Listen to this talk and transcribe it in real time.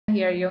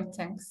hear you,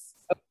 thanks.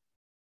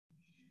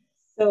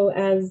 So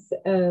as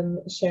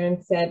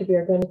Sharon said, we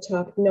are going to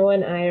talk, Noah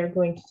and I are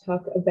going to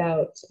talk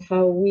about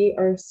how we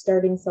are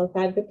starting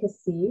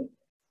self-advocacy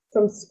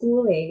from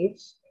school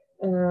age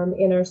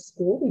in our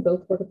school. We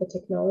both work at the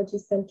Technology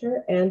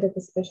Center and at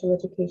the Special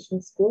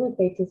Education School at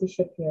BIS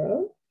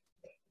Shapiro,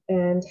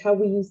 and how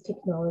we use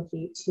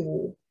technology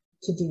to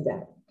do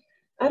that.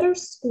 At our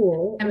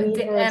school,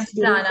 we have students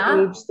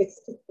Dana, age 6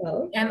 to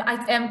 12.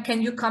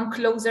 Can you come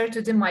closer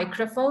to the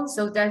microphone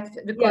so that,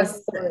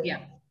 because, yes, yeah.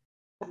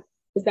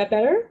 Is that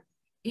better?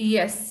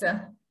 Yes.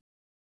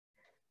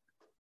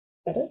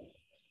 Better?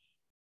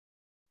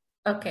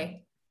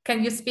 Okay.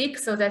 Can you speak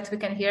so that we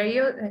can hear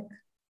you?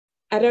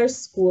 At our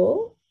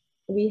school,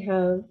 we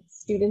have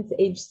students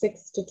age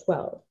 6 to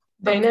 12.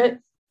 Dana,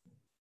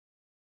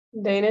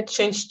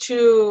 change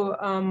to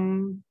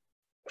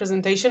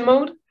presentation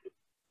mode.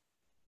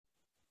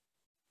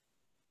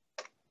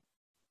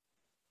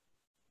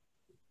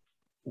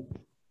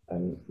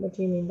 What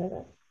do you mean by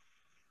that?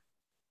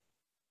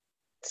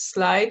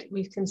 Slide,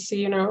 we can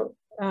see,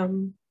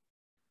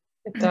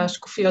 את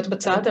השקופיות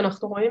בצד,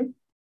 אנחנו רואים.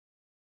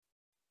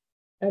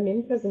 I'm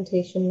in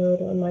presentation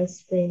mode on my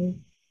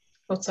screen.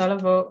 רוצה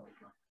לבוא.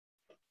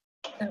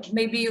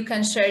 Maybe you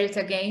can share it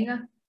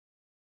again.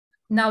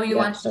 Now you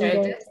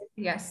unshared it.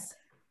 Yes.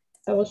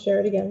 I will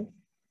share it again.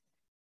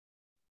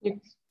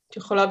 את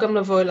יכולה גם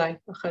לבוא אליי,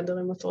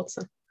 החדר, אם את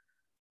רוצה.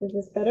 Is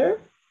this better?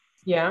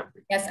 Yeah.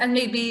 Yes, and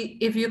maybe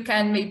if you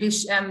can maybe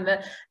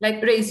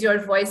like raise your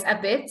voice a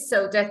bit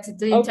so that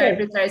the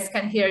interpreters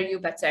can hear you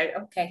better.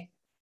 Okay.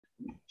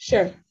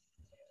 Sure.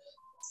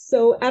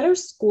 So at our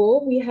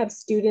school, we have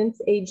students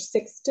age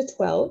 6 to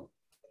 12.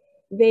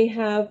 They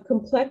have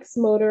complex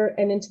motor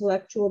and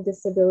intellectual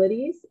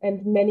disabilities,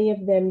 and many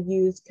of them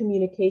use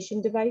communication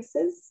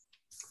devices.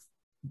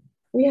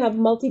 We have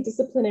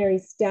multidisciplinary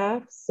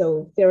staff,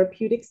 so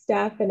therapeutic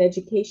staff and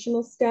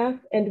educational staff,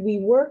 and we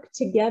work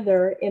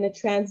together in a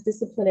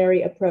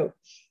transdisciplinary approach.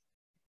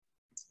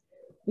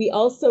 We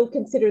also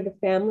consider the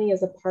family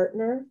as a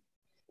partner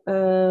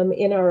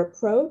in our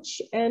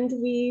approach, and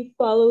we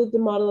follow the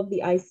model of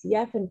the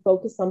ICF and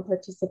focus on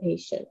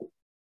participation.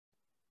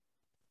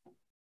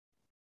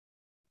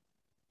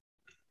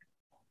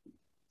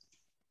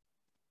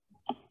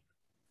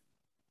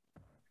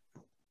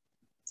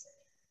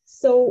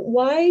 So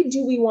why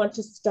do we want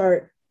to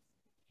start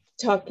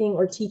talking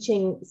or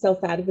teaching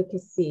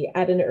self-advocacy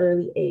at an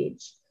early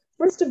age?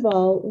 First of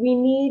all, we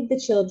need the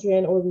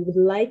children, or we would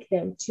like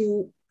them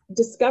to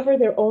discover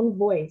their own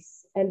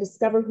voice and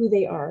discover who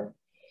they are.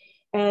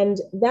 And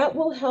that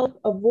will help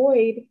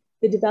avoid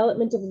the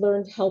development of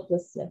learned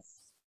helplessness.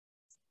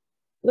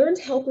 Learned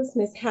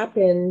helplessness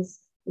happens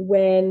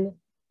when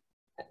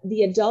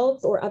the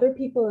adults or other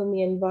people in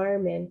the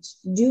environment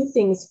do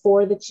things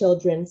for the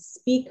children,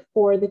 speak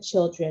for the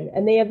children,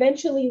 and they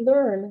eventually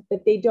learn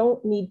that they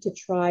don't need to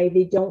try,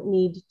 they don't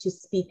need to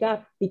speak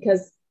up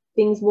because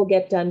things will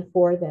get done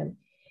for them.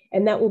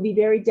 And that will be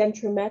very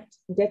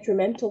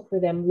detrimental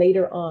for them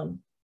later on.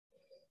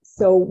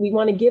 So we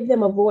want to give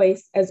them a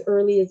voice as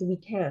early as we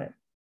can.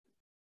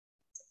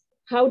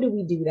 How do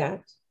we do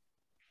that?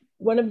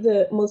 One of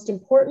the most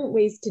important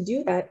ways to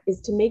do that is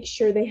to make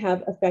sure they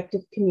have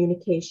effective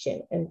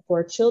communication. And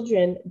for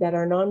children that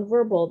are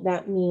nonverbal,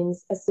 that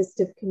means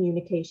assistive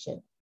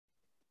communication.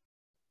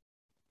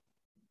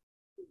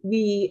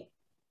 We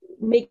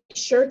make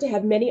sure to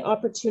have many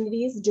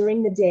opportunities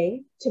during the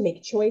day to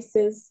make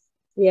choices.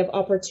 We have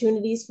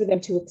opportunities for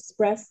them to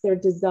express their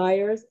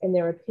desires and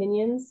their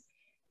opinions.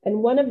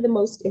 And one of the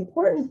most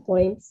important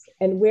points,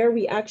 and where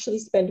we actually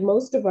spend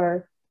most of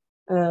our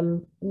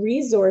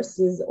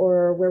resources,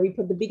 or where we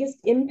put the biggest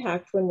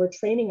impact when we're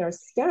training our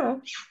staff,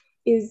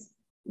 is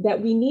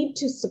that we need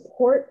to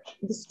support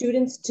the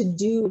students to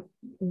do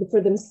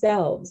for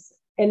themselves,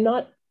 and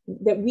not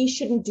that we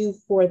shouldn't do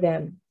for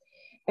them.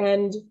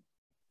 And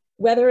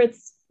whether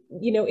it's,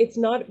 it's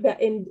not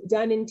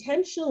done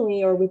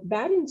intentionally or with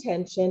bad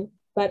intention,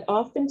 but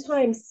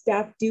oftentimes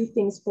staff do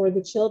things for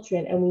the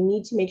children, and we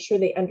need to make sure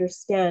they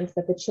understand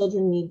that the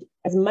children need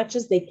as much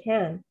as they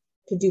can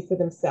to do for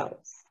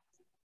themselves.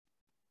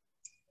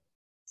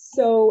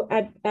 So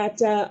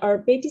at our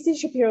BIS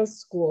Shapiro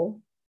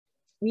School,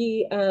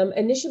 we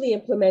initially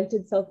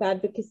implemented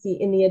self-advocacy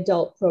in the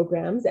adult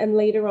programs, and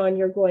later on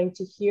you're going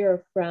to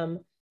hear from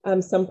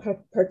some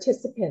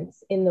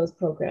participants in those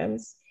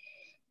programs.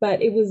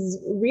 But it was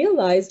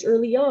realized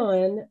early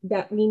on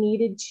that we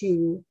needed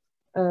to,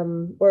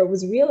 or it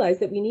was realized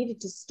that we needed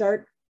to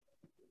start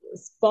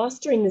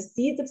fostering the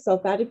seeds of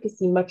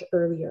self-advocacy much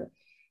earlier.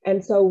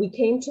 And so we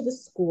came to the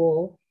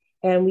school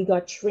and we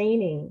got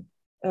training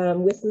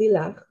with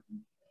Lilach,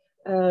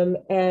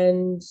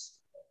 and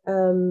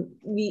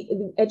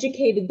we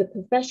educated the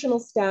professional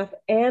staff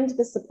and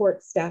the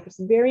support staff. It's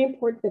very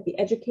important that the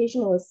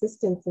educational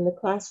assistants in the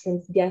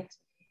classrooms get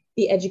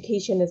the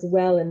education as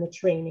well in the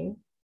training.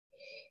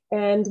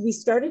 And we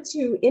started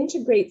to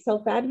integrate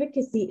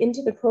self-advocacy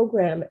into the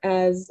program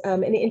as,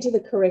 and into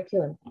the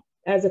curriculum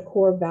as a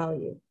core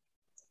value.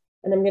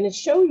 And I'm going to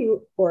show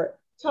you, or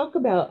talk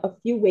about a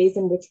few ways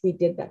in which we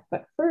did that.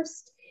 But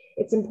first,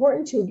 it's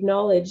important to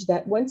acknowledge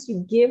that once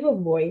you give a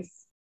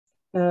voice,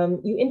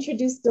 you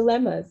introduce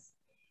dilemmas.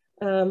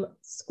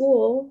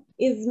 School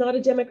is not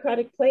a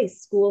democratic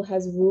place. School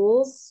has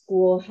rules.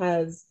 School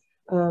has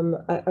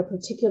a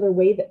particular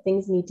way that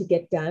things need to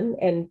get done.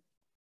 And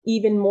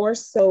even more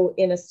so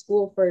in a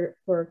school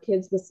for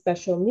kids with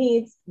special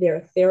needs, there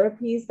are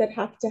therapies that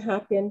have to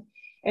happen.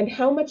 And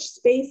how much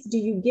space do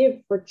you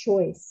give for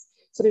choice?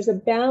 So there's a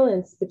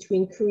balance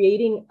between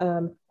creating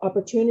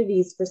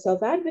opportunities for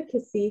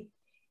self-advocacy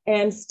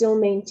and still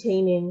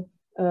maintaining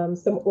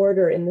some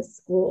order in the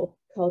school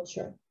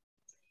culture.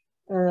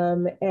 We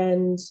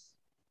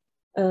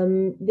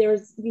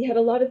had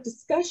a lot of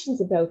discussions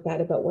about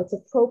that, about what's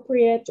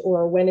appropriate,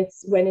 or when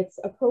it's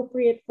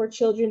appropriate for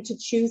children to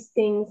choose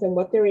things and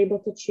what they're able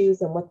to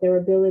choose and what their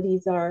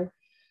abilities are.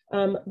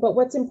 But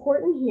what's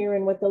important here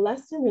and what the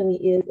lesson really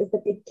is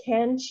that they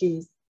can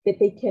choose, that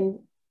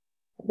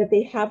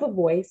they have a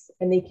voice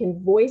and they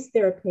can voice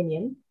their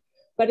opinion.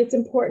 But it's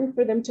important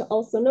for them to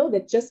also know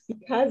that just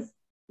because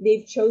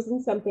they've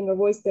chosen something or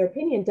voiced their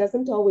opinion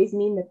doesn't always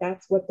mean that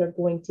that's what they're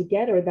going to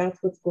get or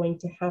that's what's going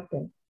to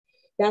happen.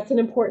 That's an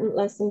important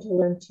lesson to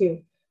learn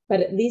too.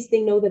 But at least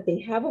they know that they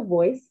have a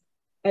voice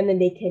and then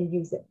they can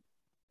use it.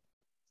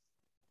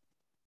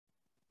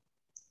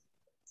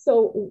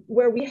 So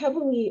where we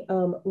heavily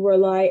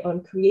rely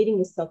on creating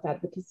this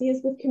self-advocacy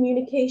is with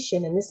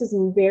communication. And this is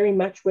very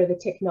much where the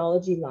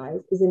technology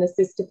lies, is in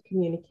assistive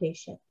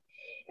communication.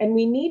 And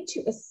we need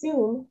to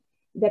assume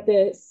that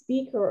the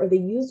speaker or the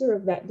user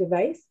of that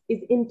device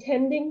is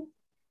intending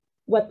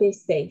what they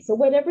say. So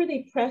whatever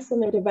they press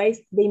on their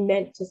device, they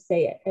meant to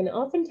say it. And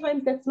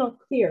oftentimes that's not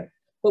clear,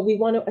 but we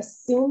want to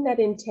assume that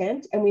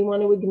intent and we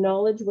want to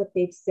acknowledge what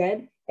they've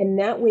said. And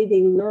that way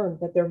they learn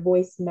that their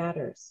voice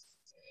matters.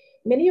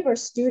 Many of our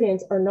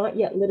students are not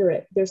yet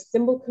literate. They're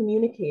symbol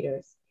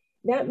communicators.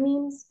 That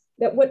means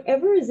that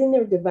whatever is in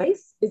their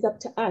device is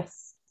up to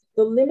us.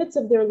 The limits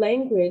of their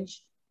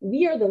language,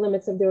 we are the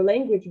limits of their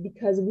language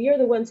because we are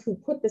the ones who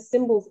put the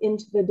symbols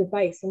into the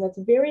device. And that's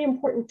very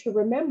important to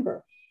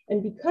remember.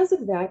 And because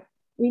of that,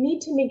 we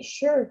need to make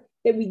sure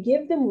that we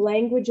give them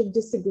language of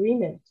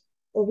disagreement,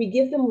 or we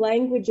give them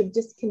language of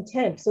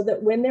discontent, so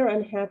that when they're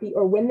unhappy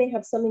or when they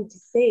have something to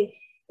say,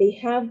 they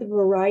have the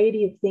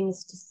variety of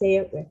things to say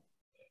it with,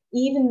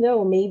 even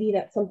though maybe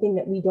that's something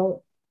that we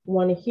don't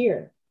want to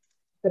hear,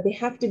 but they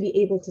have to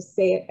be able to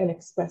say it and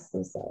express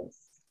themselves.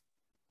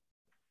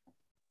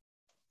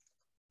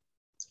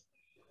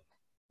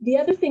 The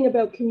other thing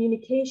about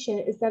communication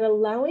is that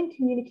allowing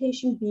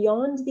communication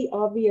beyond the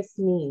obvious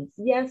needs.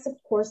 Yes,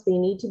 of course, they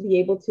need to be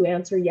able to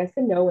answer yes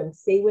and no and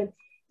say when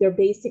their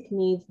basic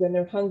needs, when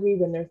they're hungry,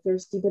 when they're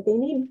thirsty, but they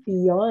need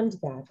beyond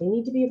that. They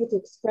need to be able to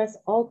express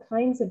all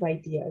kinds of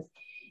ideas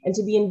and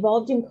to be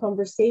involved in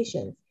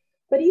conversations.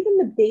 But even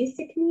the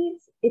basic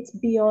needs, it's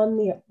beyond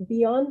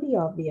the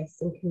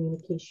obvious in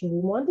communication. We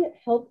want to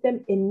help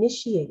them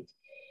initiate.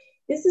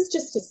 This is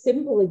just a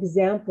simple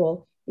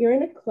example. You're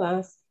in a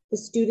class, the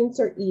students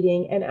are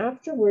eating, and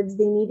afterwards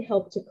they need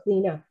help to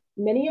clean up.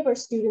 Many of our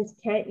students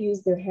can't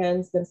use their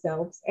hands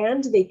themselves,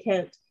 and they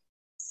can't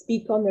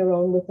speak on their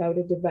own without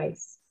a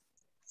device.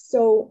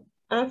 So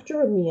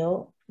after a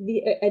meal,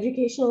 the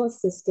educational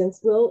assistants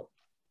will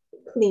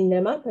clean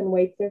them up and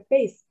wipe their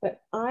face.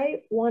 But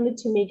I wanted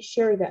to make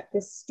sure that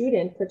this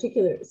student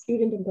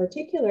in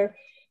particular,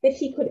 that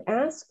he could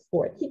ask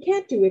for it. He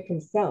can't do it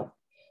himself,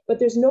 but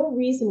there's no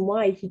reason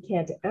why he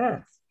can't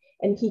ask.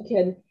 And he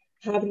can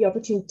have the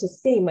opportunity to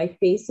say, my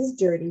face is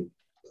dirty,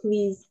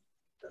 please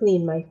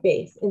clean my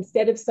face,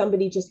 instead of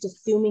somebody just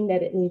assuming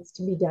that it needs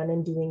to be done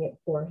and doing it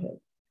for him.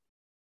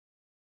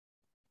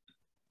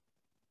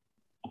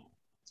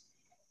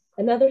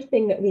 Another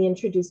thing that we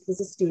introduced was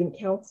a student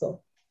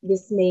council.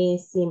 This may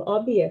seem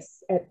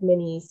obvious at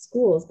many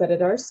schools, but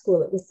at our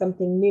school, it was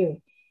something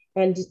new.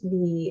 And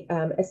the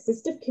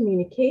assistive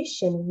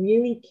communication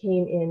really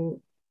came in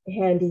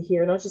handy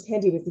here, not just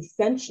handy, it was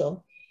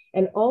essential.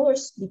 And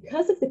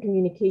because of the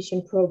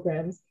communication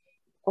programs,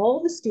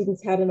 all the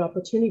students had an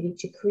opportunity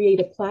to create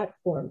a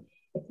platform.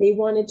 If they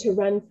wanted to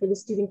run for the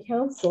student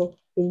council,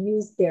 they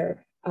used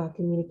their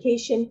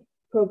communication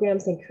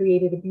programs and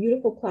created a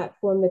beautiful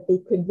platform that they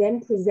could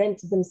then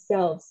present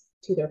themselves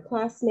to their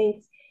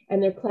classmates,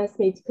 and their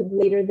classmates could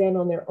later then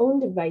on their own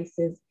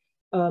devices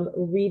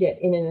read it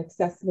in an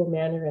accessible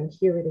manner and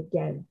hear it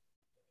again.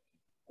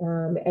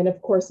 And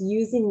of course,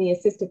 using the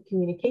assistive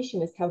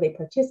communication is how they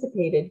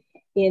participated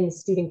in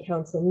student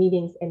council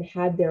meetings and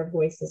had their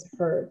voices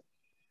heard.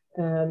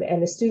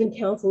 And the student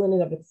council in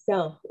and of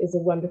itself is a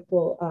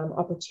wonderful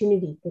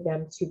opportunity for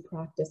them to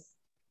practice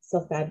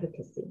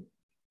self-advocacy.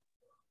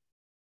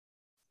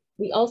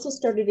 We also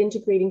started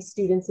integrating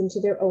students into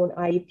their own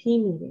IEP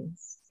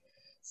meetings.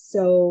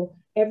 So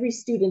every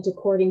student,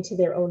 according to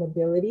their own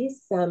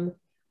abilities, some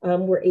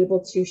were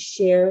able to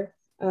share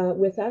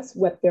with us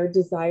what their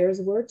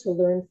desires were to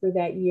learn for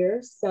that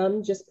year.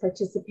 Some just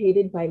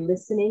participated by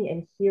listening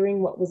and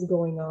hearing what was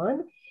going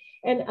on.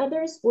 And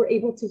others were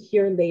able to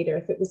hear later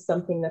if it was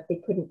something that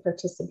they couldn't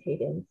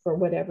participate in for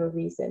whatever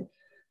reason.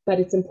 But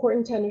it's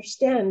important to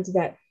understand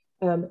that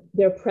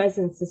their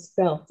presence is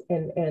felt,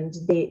 and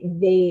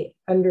they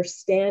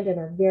understand and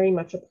are very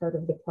much a part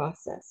of the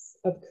process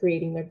of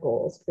creating their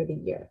goals for the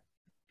year.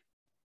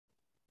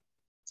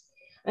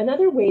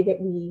 Another way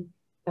that we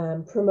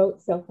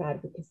promote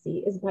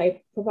self-advocacy is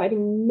by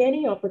providing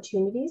many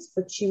opportunities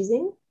for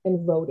choosing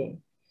and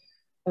voting.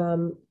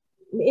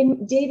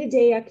 In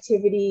day-to-day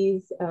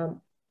activities,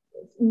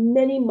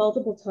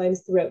 multiple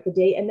times throughout the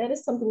day, and that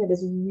is something that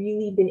has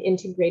really been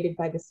integrated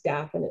by the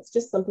staff, and it's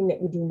just something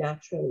that we do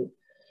naturally.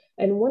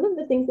 And one of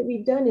the things that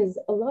we've done is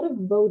a lot of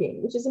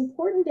voting, which is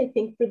important, I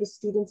think, for the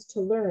students to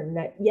learn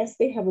that, yes,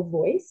 they have a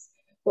voice,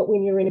 but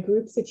when you're in a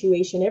group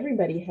situation,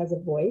 everybody has a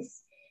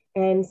voice.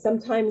 And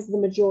sometimes the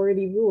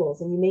majority rules,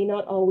 and you may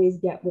not always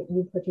get what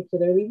you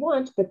particularly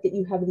want, but that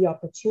you have the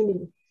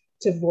opportunity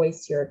to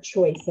voice your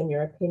choice and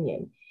your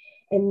opinion.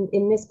 And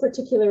in this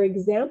particular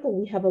example,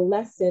 we have a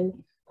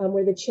lesson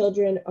where the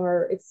children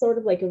are, it's sort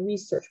of like a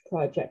research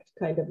project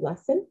kind of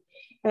lesson.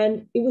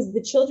 And it was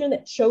the children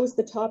that chose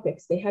the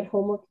topics. They had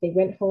homework, they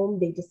went home,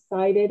 they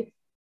decided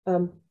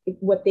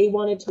what they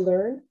wanted to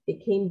learn. They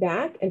came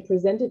back and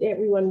presented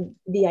everyone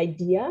the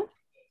idea,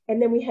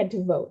 and then we had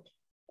to vote.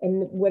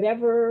 And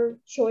whatever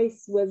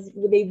choice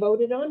they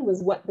voted on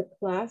was what the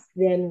class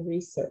then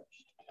researched.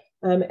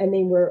 And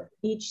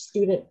each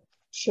student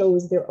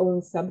chose their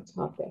own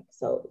subtopic.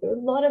 So there are a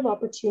lot of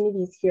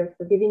opportunities here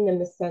for giving them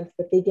the sense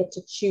that they get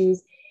to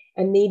choose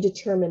and they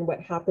determine what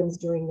happens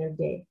during their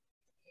day.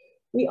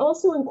 We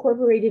also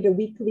incorporated a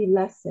weekly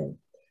lesson,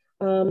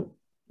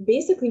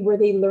 basically where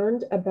they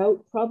learned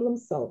about problem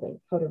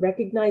solving, how to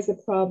recognize a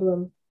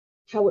problem,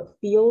 how it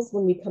feels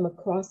when we come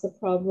across a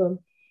problem,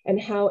 and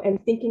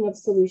thinking of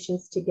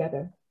solutions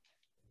together.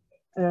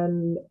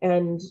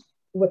 And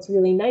what's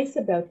really nice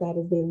about that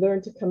is they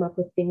learn to come up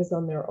with things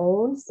on their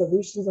own,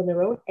 solutions on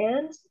their own,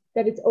 and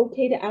that it's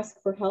okay to ask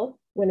for help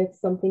when it's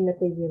something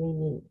that they really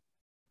need.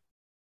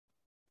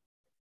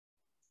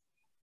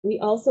 We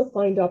also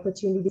find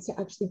opportunities to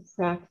actually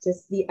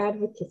practice the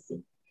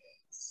advocacy.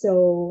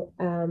 So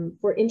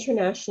for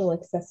International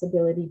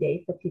Accessibility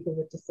Day for people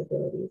with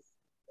disabilities,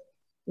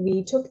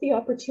 we took the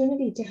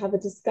opportunity to have a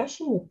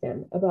discussion with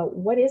them about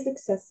what is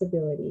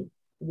accessibility?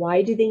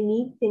 Why do they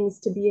need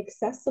things to be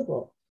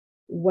accessible?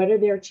 What are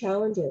their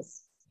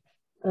challenges?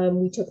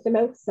 We took them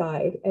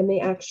outside and they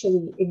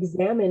actually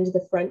examined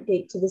the front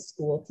gate to the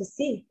school to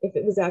see if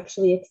it was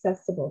actually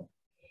accessible.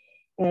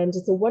 And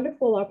it's a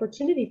wonderful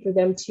opportunity for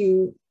them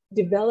to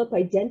develop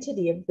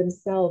identity of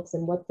themselves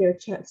and what their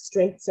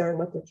strengths are and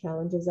what their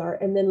challenges are.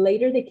 And then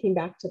later they came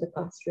back to the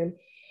classroom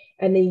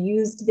and they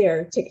used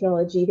their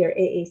technology, their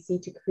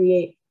AAC, to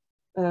create,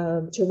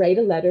 to write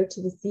a letter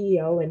to the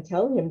CEO and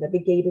tell him that the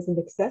gate isn't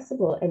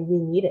accessible and we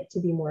need it to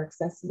be more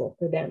accessible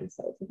for them.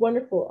 So it's a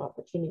wonderful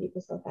opportunity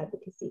for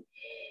self-advocacy.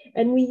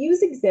 And we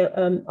use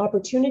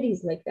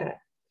opportunities like that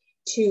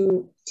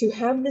to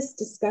have this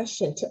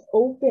discussion, to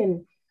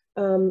open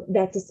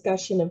that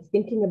discussion of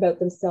thinking about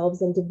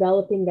themselves and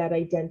developing that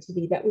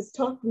identity that was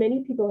talked,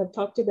 many people have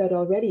talked about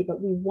already,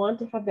 but we want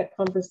to have that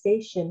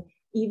conversation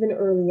even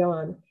early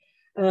on.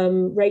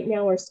 Right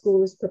now, our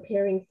school is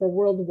preparing for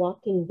World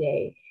Walking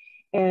Day,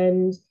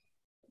 and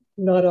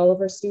not all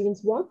of our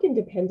students walk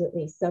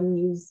independently. Some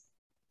use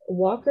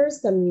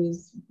walkers, some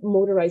use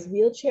motorized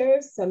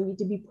wheelchairs, some need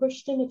to be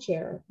pushed in a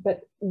chair.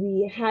 But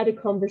we had a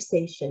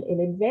conversation in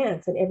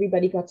advance and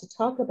everybody got to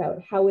talk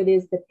about how it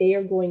is that they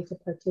are going to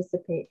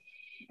participate.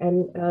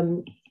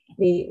 And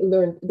they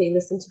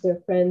listened to their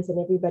friends and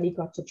everybody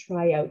got to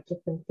try out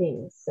different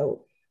things.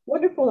 So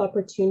wonderful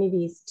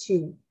opportunities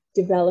to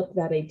develop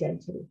that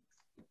identity.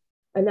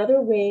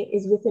 Another way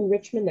is with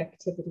enrichment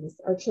activities.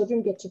 Our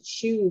children get to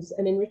choose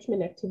an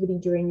enrichment activity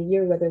during the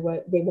year, whether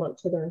they want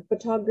to learn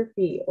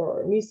photography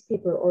or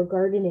newspaper or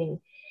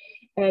gardening.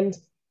 And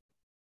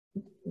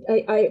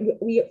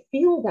we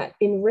feel that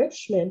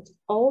enrichment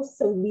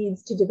also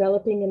leads to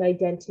developing an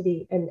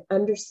identity and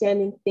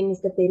understanding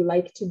things that they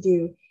like to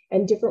do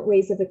and different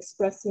ways of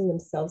expressing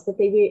themselves that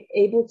they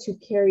were able to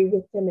carry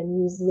with them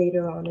and use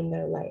later on in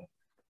their life.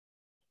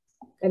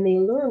 And they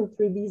learn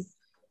through these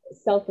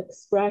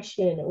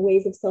self-expression,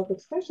 ways of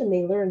self-expression,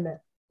 they learn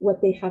that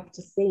what they have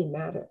to say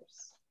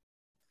matters.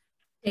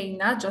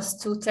 Dana,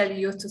 just to tell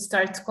you to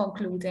start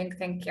concluding,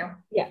 thank you.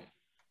 Yeah.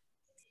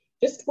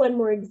 Just one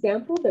more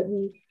example that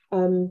we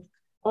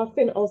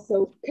often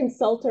also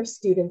consult our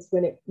students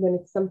when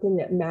it's something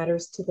that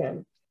matters to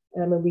them.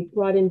 And we've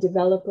brought in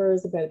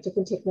developers about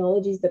different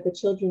technologies that the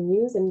children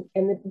use, and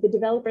the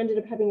developer ended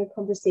up having a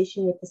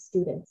conversation with the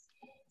students.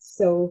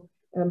 So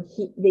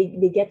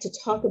they get to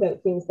talk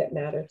about things that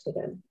matter to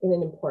them in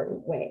an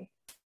important way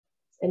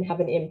and have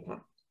an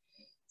impact.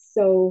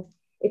 So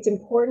it's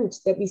important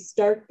that we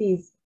start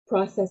these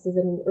processes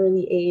at an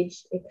early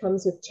age. It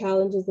comes with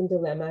challenges and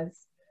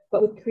dilemmas,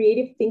 but with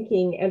creative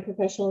thinking and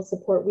professional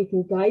support, we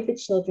can guide the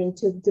children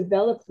to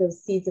develop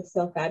those seeds of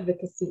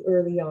self-advocacy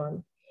early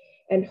on.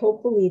 And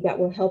hopefully that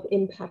will help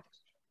impact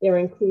their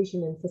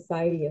inclusion in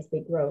society as they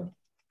grow.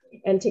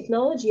 And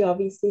technology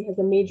obviously has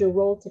a major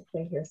role to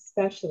play here,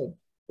 especially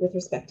with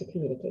respect to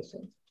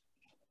communication.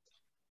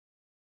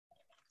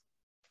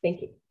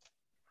 Thank you.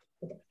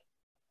 Okay.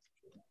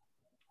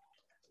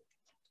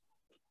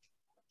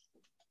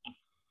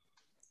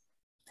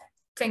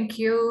 Thank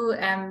you,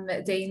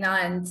 Dana,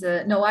 and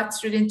Noah.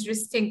 It's really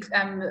interesting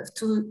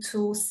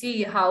to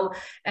see how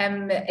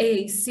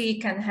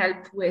AAC can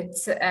help with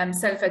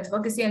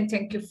self-advocacy, and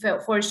thank you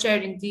for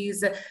sharing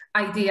these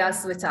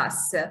ideas with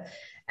us.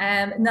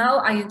 Now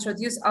I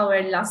introduce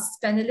our last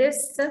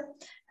panelist,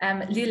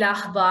 Lila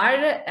Ahbar,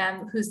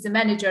 who's the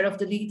manager of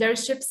the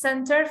Leadership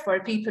Center for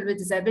People with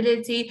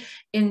Disability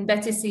in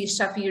BIS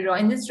Shapiro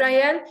in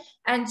Israel,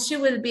 and she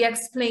will be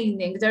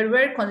explaining their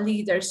work on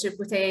leadership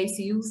with AAC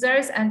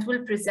users and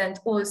will present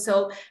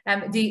also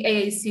the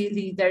AAC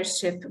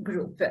leadership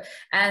group.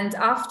 And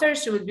after,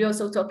 she will be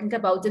also talking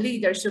about the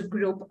leadership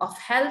group of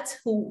health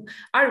who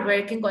are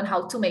working on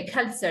how to make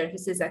health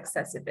services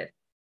accessible.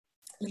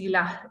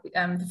 Lila,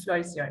 the floor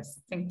is yours.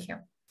 Thank you.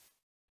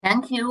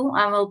 Thank you.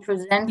 I will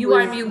present. You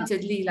are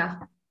muted,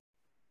 Lila.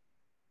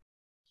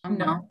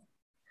 No,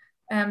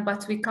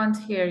 but we can't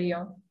hear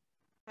you.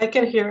 I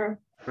can hear her.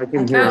 I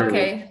can hear you.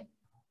 Okay.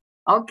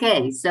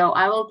 Okay, so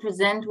I will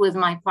present with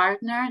my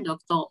partner,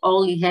 Dr.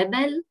 Orly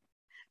Hebel.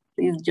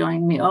 Please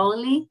join me,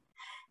 Orly.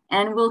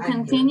 And we'll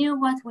continue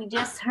what we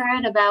just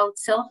heard about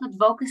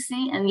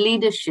self-advocacy and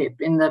leadership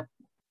in the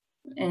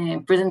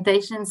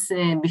presentations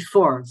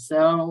before.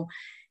 So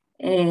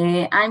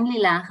I'm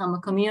Lilach, I'm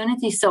a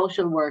community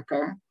social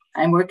worker.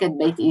 I work at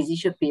BIS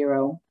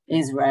Shapiro,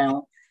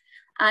 Israel.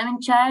 I'm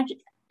in charge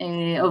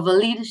of a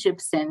leadership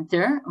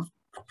center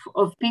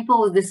of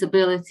people with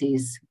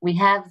disabilities. We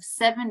have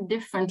 7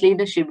 different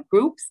leadership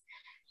groups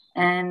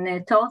and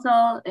a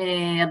total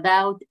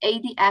about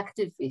 80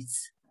 activists,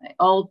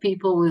 all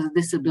people with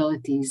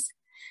disabilities.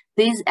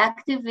 These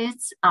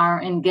activists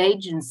are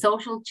engaged in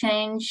social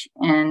change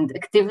and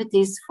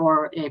activities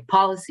for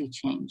policy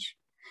change.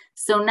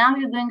 So now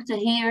you're going to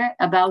hear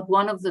about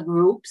one of the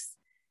groups,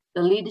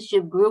 the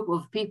leadership group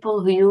of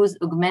people who use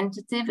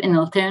augmentative and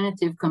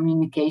alternative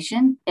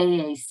communication,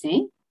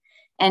 AAC.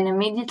 And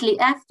immediately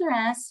after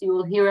us, you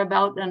will hear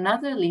about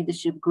another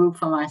leadership group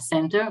from our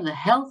center, the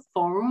Health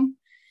Forum,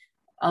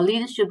 a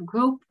leadership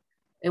group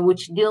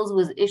which deals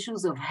with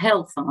issues of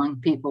health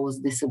among people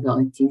with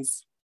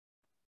disabilities.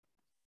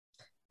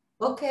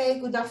 Okay,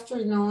 good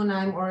afternoon.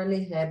 I'm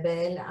Orly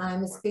Hebel.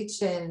 I'm a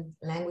speech and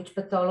language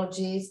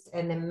pathologist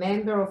and a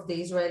member of the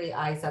Israeli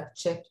ISAC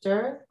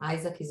chapter.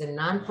 ISAC is a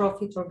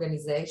non-profit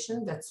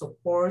organization that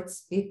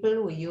supports people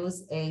who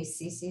use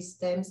AAC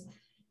systems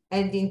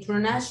and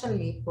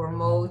internationally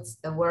promotes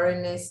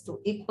awareness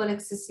to equal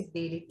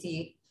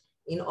accessibility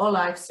in all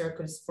life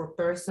circles for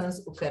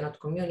persons who cannot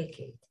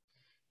communicate.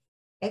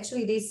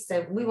 Actually,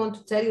 we want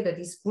to tell you that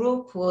this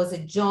group was a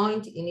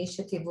joint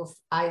initiative of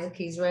ISAC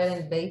Israel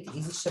and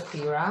BIS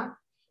Shapiro,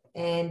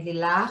 and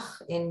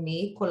Lilach and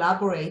me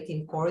collaborate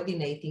in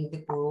coordinating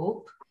the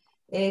group,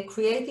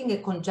 creating a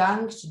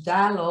conjunct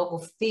dialogue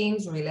of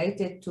themes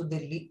related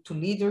to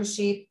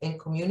leadership and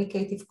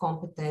communicative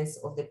competence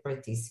of the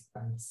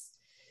participants.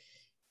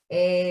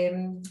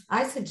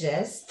 I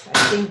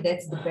think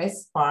that's the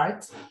best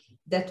part,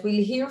 that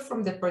we'll hear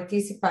from the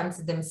participants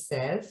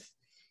themselves.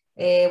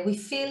 We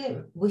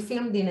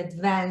filmed in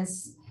advance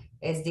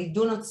as they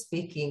do not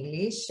speak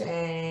English,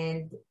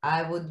 and I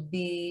would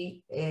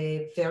be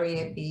very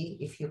happy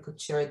if you could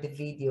share the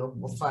video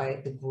of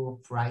the group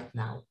right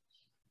now.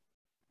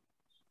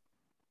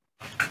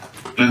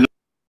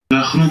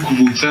 אנחנו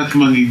קבוצת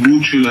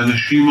מנהיגות של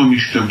אנשים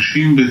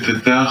המשתמשים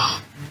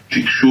בתת"ח,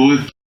 תקשורת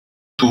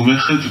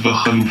תומכת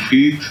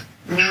וחלופית,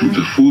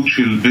 שותפות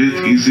של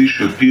BIS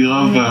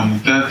שפירא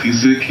ועמותת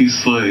ייצוג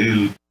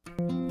ישראל.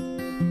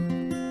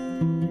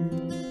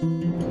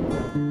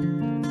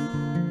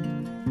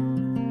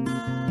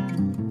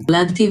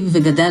 נולדתי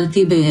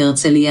וגדלתי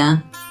בהרצליה,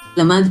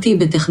 למדתי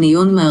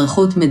בטכניון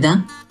מערכות מידע,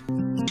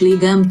 יש לי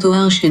גם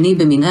תואר שני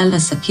במנהל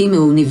עסקים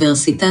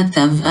מאוניברסיטת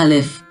ת"א.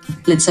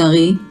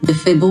 לצערי,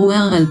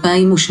 בפברואר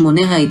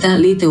 2008 הייתה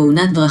לי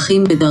תאונת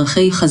דרכים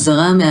בדרכי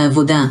חזרה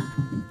מהעבודה.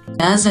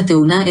 מאז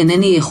התאונה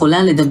אינני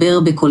יכולה לדבר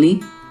בקולי,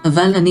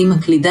 אבל אני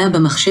מקלידה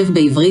במחשב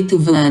בעברית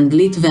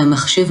ובאנגלית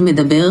והמחשב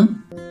מדבר.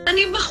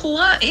 אני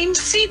בחורה עם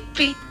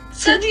CP,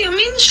 צד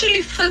ימין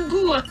שלי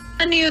פגוע,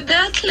 אני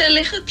יודעת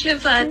ללכת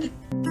לבד.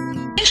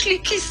 יש לי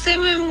כיסא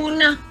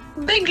ממונע,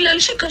 בגלל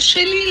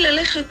שקשה לי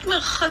ללכת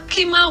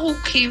מרחקים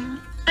ארוכים.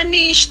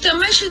 אני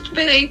אשתמשת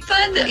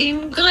באייפד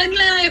עם גרד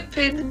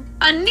לאייפד.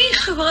 אני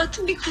חברת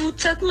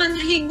בקבוצת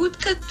מנהיגות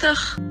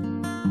תת"ח.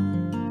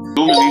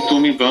 אני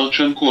תומי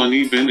ברצ'נקו,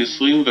 אני בן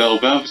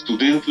 24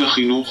 וסטודנט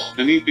לחינוך.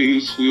 אני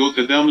פעיל זכויות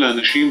אדם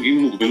לאנשים עם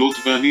מוגבלות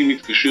ואני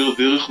מתקשר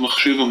דרך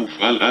מחשב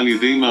המופעל על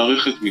ידי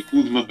מערכת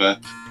מיקוד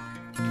מבט.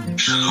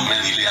 שלום,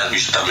 אני ליד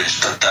משתמש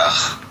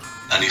תת"ח.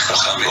 אני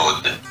חכם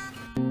מאוד.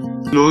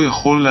 לא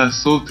יכול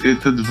לעשות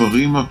את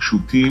הדברים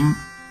הפשוטים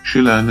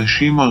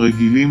שלאנשים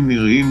הרגילים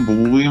נראים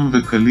ברורים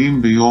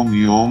וקלים ביום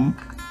יום,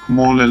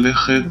 כמו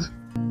ללכת,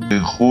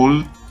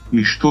 לאכול,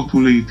 לשתות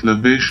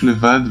ולהתלבש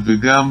לבד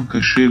וגם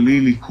קשה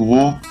לי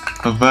לקרוא,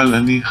 אבל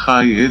אני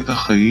חי את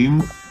החיים,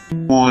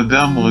 כמו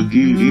אדם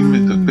רגיל עם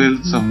מטפל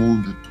צמוד.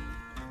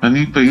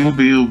 אני פעיל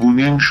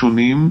בארגונים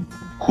שונים,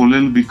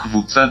 כולל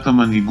בקבוצת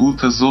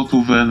המנהיגות הזאת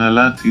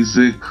ובהנהלת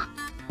איזק.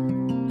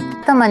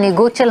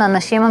 המנהיגות של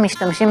אנשים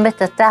המשתמשים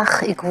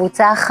בתת"ח היא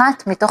קבוצה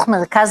אחת מתוך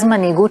מרכז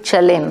מנהיגות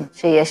שלם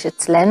שיש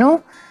אצלנו,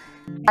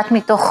 אחת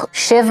מתוך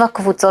 7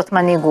 קבוצות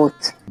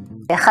מנהיגות.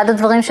 אחד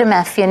הדברים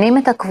שמאפיינים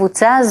את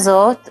הקבוצה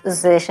הזאת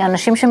זה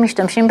שאנשים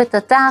שמשתמשים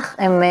בתת"ח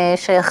הם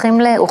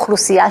שייכים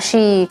לאוכלוסייה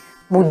שהיא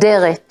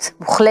מודרת,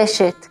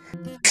 מוחלשת,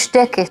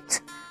 מושתקת.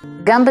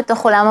 גם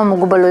בתוך עולם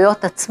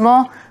המוגבלויות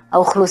עצמו,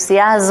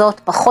 האוכלוסייה הזאת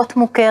פחות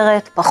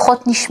מוכרת,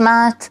 פחות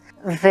נשמעת,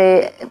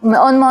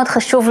 ומאוד מאוד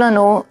חשוב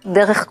לנו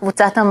דרך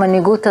קבוצת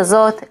המנהיגות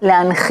הזאת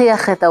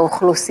להנכיח את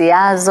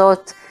האוכלוסייה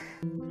הזאת,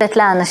 לתת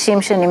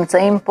לאנשים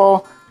שנמצאים פה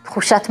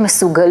תחושת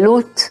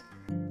מסוגלות,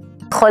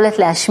 יכולת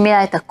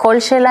להשמיע את הקול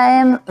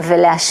שלהם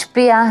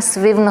ולהשפיע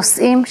סביב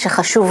נושאים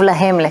שחשוב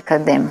להם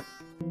לקדם.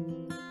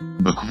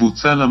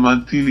 בקבוצה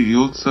למדתי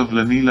להיות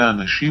סבלני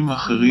לאנשים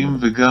אחרים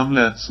וגם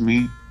לעצמי.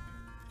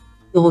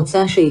 אני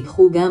רוצה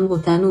שיקחו גם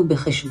אותנו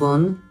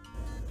בחשבון.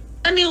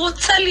 אני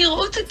רוצה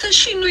לראות את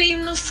השינויים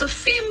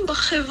נוספים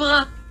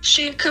בחברה,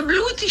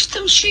 שיקבלו את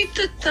השתמשי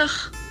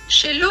תת"ח,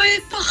 שלא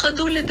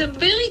יפחדו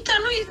לדבר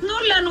איתנו, ייתנו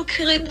לנו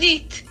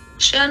קרדיט,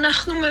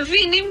 שאנחנו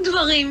מבינים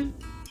דברים.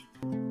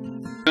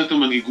 קבוצת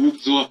המנהיגות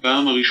זו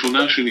הפעם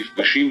הראשונה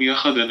שנפגשים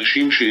יחד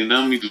אנשים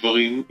שאינם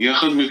מדברים,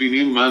 יחד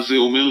מבינים מה זה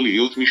אומר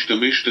להיות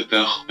משתמש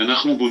תת"ח.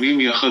 אנחנו בונים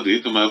יחד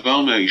את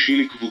המעבר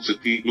מהאישי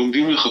לקבוצתי,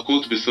 לומדים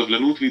לחכות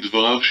בסבלנות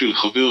לדבריו של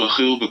חבר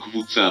אחר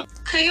בקבוצה.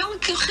 כיום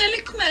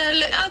כחלק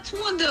מהעלאת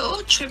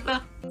מודעות שבה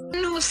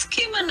אנו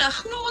עוסקים,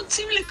 אנחנו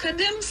רוצים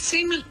לקדם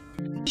סמל.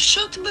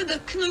 פגישות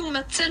בדקנו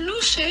ומצאנו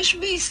שיש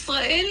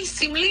בישראל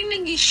סמלי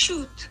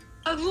נגישות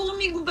עבור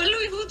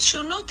מוגבלויות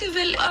שונות,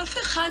 אבל אף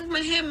אחד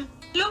מהם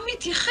לא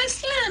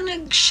מתייחס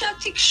להנגשה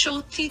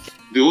תקשורתית.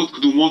 דעות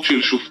קדומות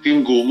של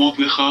שופטים גורמות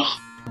לכך,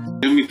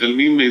 הם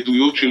מתעלמים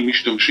מעדויות של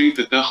משתמשי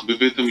תת"ח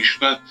בבית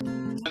המשפט.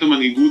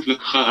 המנהיגות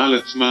לקחה על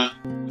עצמה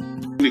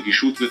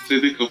נגישות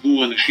לצדק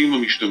עבור אנשים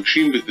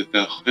המשתמשים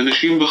בתת"ח.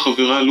 אנשים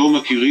בחברה לא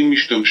מכירים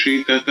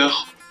משתמשי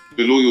תת"ח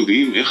ולא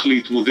יודעים איך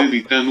להתמודד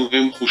איתנו.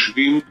 הם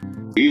חושבים,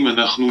 אם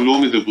אנחנו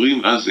לא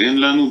מדברים אז אין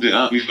לנו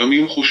דעה.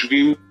 לפעמים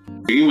חושבים,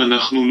 ואם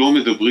אנחנו לא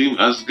מדברים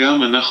אז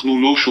גם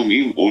אנחנו לא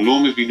שומעים או לא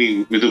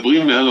מבינים.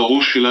 מדברים מעל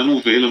הראש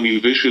שלנו ואל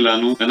המלווה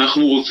שלנו.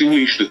 אנחנו רוצים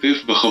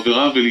להשתתף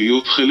בחברה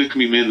ולהיות חלק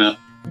ממנה.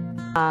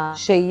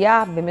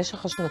 השהייה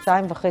במשך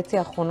 2.5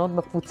 האחרונות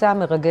בקבוצה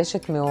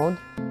מרגשת מאוד.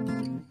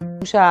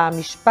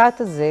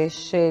 שהמשפט הזה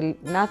של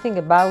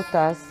nothing about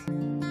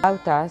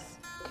us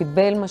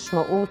קיבל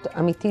משמעות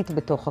אמיתית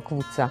בתוך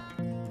הקבוצה.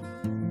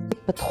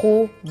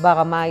 התפתחו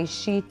ברמה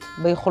האישית,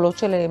 ביכולות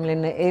שלהם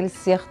לנהל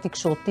שיח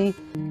תקשורתי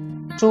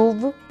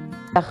שוב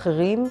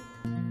לאחרים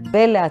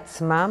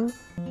ולעצמם,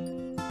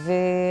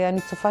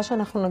 ואני צופה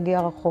שאנחנו נגיע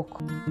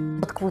רחוק.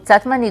 זאת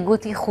קבוצת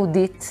מנהיגות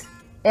ייחודית,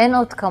 אין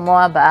עוד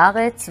כמוה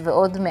בארץ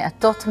ועוד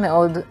מעטות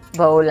מאוד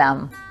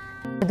בעולם.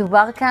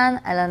 מדובר כאן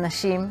על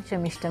אנשים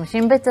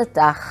שמשתמשים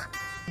בתת"ח,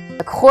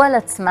 לקחו על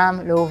עצמם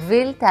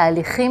להוביל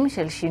תהליכים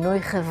של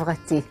שינוי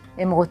חברתי.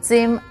 הם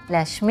רוצים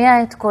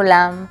להשמיע את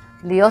קולם,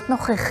 להיות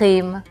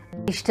נוכחים,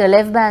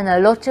 להשתלב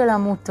בהנהלות של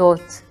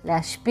עמותות,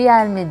 להשפיע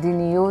על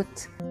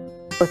מדיניות.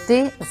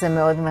 אותי זה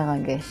מאוד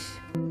מרגש.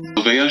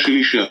 החוויה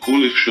שלי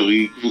שהכל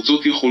אפשרי,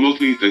 קבוצות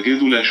יכולות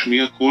להתאגד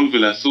ולהשמיע קול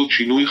ולעשות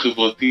שינוי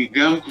חברתי.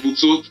 גם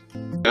קבוצות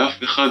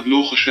שאף אחד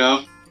לא חשב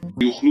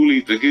יוכלו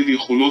להתאגד,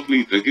 יכולות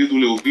להתאגד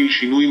ולהוביל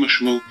שינוי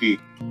משמעותי.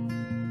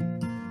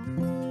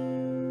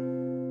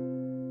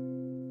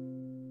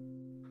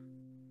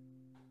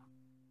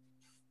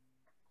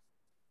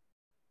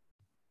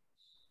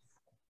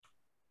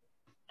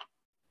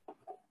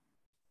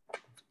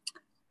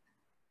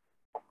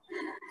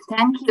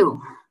 Thank you.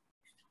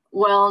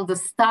 Well, the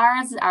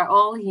stars are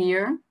all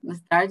here, the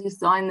stars you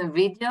saw in the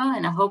video,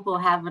 and I hope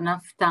we'll have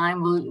enough time.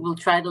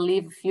 We'll try to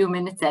leave a few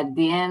minutes at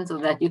the end so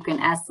that you can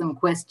ask some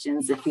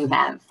questions if you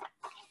have.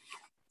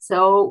 So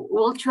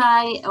we'll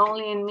try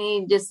only in me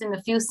just in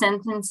a few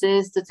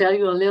sentences to tell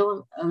you a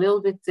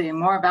little bit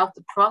more about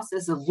the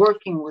process of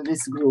working with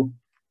this group.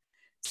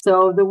 So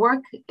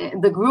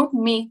the group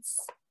meets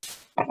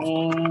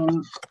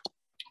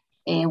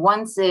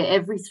once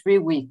every 3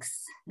 weeks.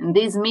 In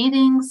these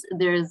meetings,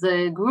 there's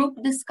group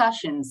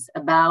discussions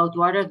about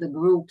what are the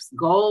group's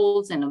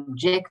goals and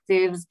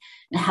objectives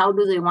and how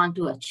do they want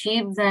to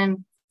achieve them.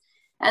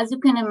 As you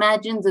can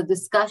imagine, the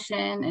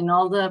discussion and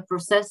all the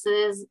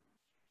processes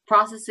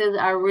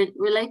are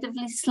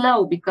relatively slow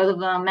because of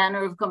the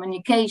manner of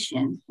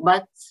communication.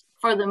 But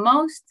for the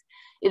most,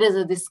 it is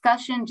a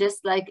discussion just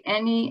like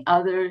any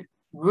other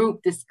group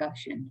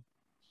discussion.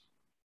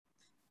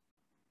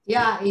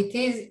 Yeah,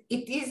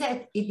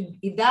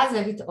 it does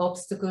have its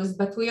obstacles,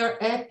 but we are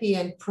happy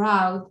and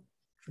proud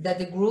that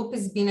the group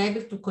has been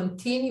able to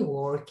continue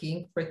working,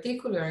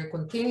 particularly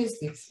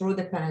continuously through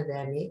the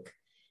pandemic,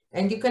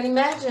 And you can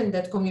imagine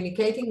that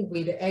communicating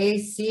with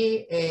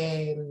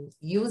AAC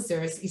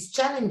users is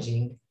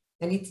challenging,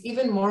 and it's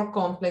even more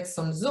complex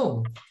on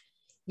Zoom.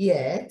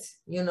 Yet,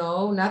 you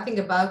know, nothing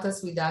about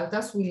us without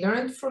us. We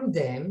learned from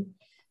them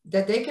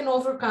that they can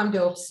overcome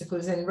the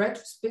obstacles, and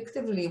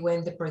retrospectively,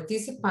 when the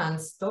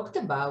participants talked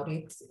about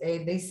it,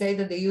 they say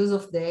that the use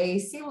of the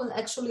AAC was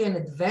actually an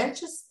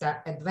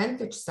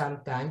advantage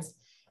sometimes,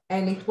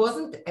 and it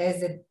wasn't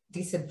as a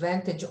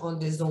disadvantage on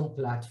the Zoom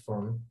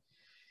platform.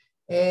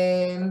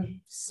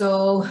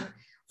 So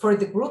for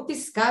the group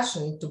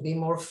discussion to be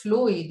more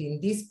fluid in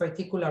this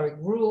particular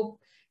group,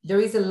 there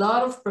is a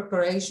lot of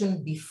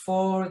preparation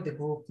before the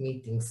group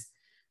meetings.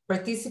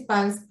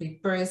 Participants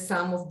prepare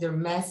some of their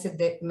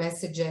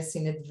messages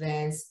in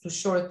advance to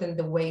shorten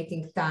the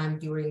waiting time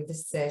during the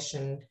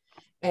session.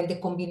 And the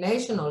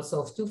combination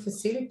also of two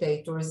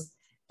facilitators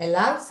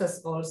allows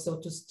us also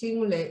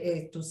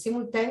to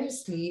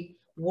simultaneously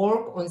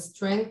work on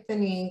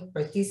strengthening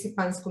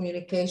participants'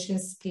 communication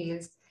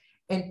skills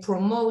and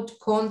promote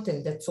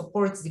content that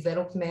supports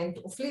development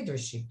of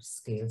leadership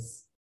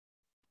skills.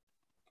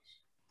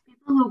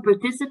 People who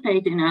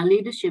participate in our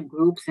leadership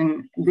groups,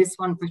 and this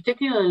one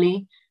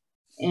particularly,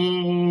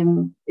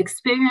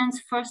 experience,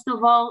 first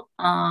of all,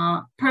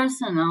 a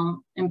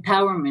personal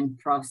empowerment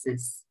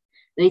process.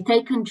 They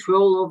take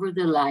control over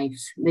their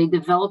lives. They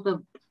develop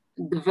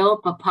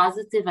a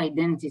positive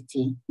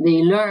identity.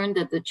 They learn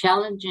that the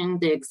challenges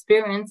they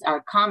experience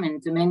are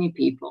common to many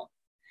people.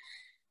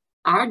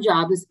 Our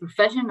job as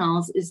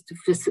professionals is to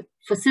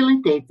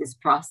facilitate this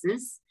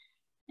process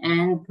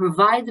and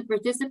provide the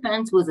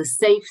participants with a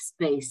safe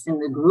space in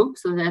the group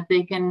so that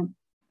they can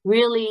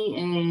really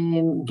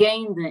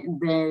gain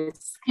the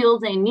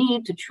skills they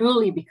need to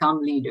truly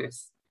become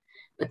leaders.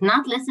 But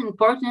not less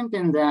important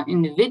than the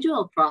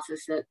individual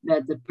process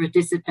that the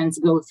participants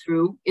go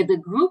through is the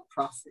group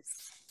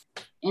process.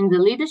 In the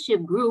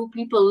leadership group,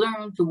 people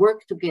learn to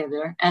work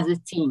together as a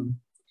team.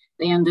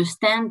 They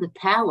understand the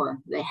power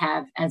they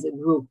have as a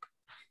group.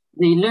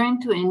 They learn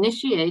to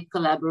initiate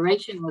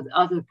collaboration with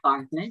other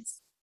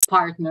partners,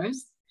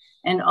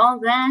 and all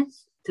that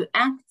to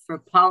act for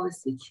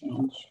policy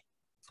change.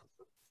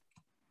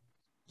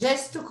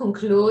 Just to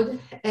conclude,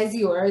 as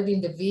you heard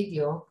in the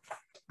video,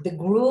 the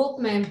group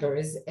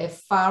members have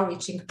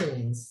far-reaching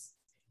plans,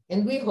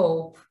 and we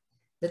hope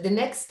that the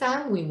next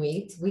time we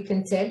meet, we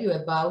can tell you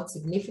about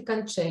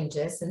significant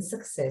changes and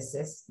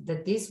successes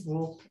that this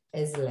group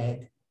has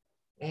led.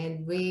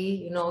 And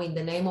we, you know, in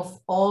the name of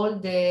all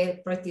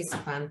the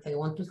participants, I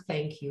want to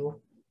thank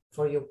you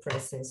for your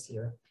presence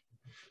here.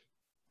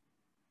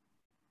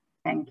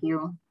 Thank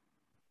you.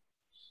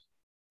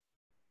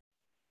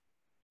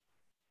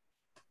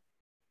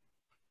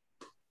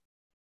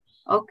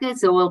 Okay,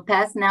 so we'll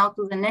pass now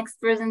to the next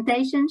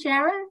presentation,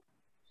 Sharon.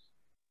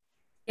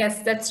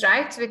 Yes, that's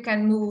right. We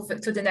can move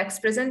to the next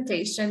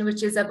presentation,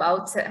 which is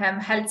about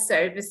health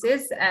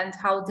services and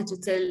how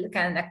digital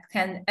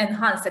can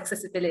enhance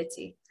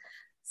accessibility.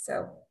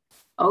 So,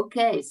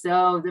 okay,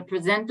 so the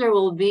presenter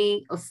will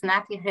be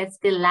Osnat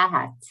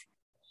Lahat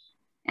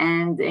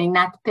and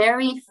Einat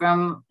Perry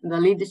from the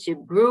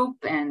leadership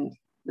group, and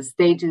the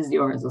stage is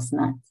yours,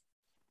 Osnat.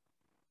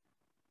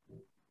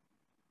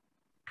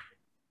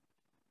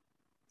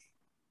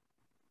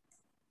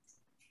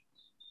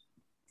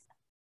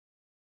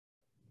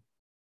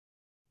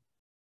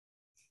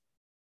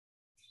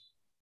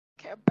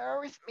 Okay, bear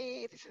with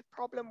me. This is a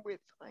problem with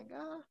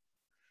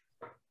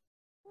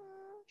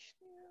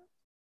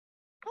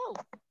Oh,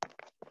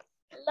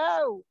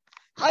 hello.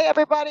 Hi,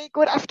 everybody.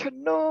 Good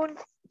afternoon.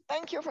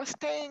 Thank you for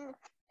staying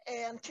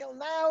until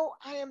now.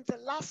 I am the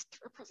last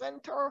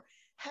presenter,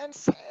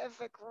 hence I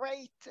have a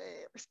great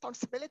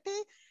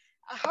responsibility.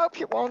 I hope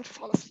you won't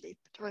fall asleep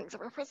during the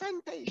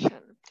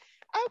presentation.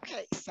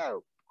 Okay,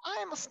 so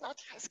I'm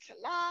Osnat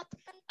Lahat.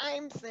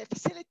 I'm the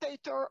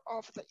facilitator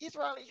of the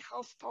Israeli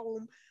Health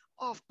Forum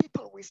of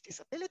People with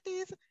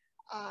Disabilities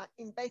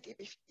in Beit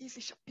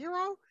Easy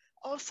Shapiro,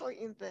 also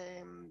in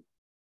the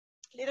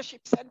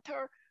Leadership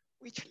Center,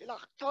 which Lila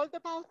talked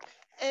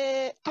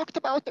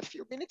about a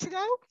few minutes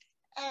ago.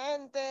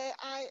 And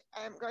I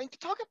am going to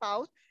talk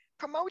about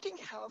promoting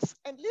health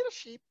and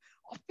leadership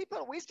of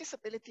people with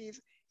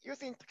disabilities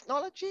using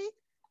technology.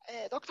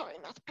 Dr.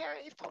 Einat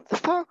Perry from the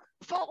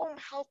forum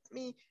helped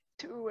me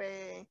to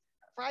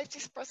write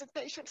this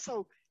presentation.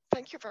 So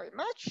thank you very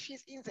much.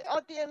 She's in the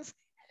audience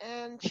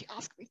and she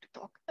asked me to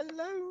talk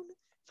alone.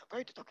 So I'm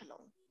going to talk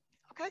alone,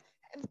 okay?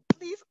 And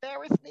please bear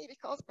with me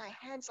because my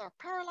hands are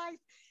paralyzed.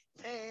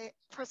 The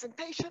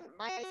presentation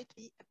might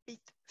be a bit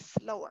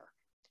slower.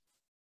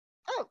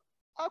 Oh,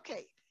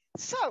 okay.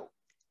 So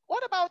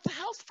what about the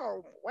Health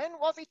Forum? When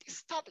was it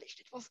established?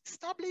 It was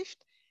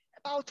established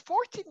about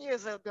 14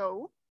 years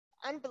ago.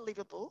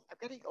 Unbelievable, I'm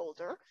getting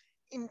older.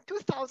 In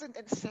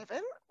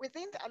 2007,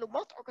 within the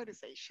Alumot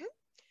organization,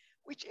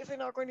 which is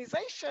an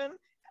organization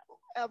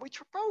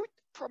which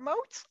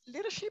promotes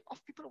leadership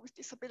of people with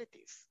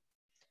disabilities.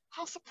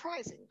 How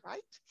surprising,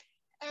 right?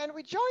 And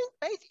we joined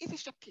Beit Easy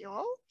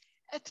Shapiro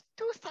at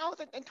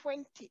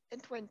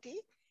 2020,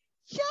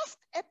 just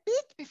a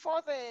bit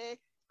before the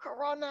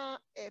corona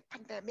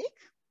pandemic,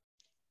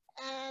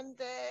 and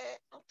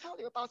I'll tell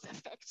you about the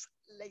effects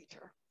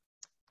later.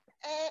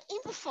 In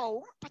the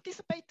forum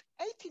participate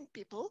 18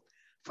 people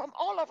from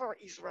all over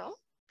Israel.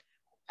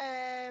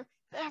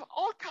 They have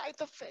all kinds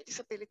of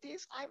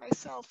disabilities. I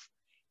myself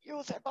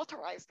use a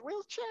motorized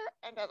wheelchair,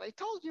 and as I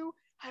told you,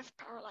 have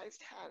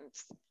paralyzed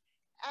hands.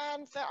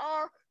 And they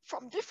are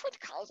from different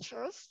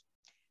cultures,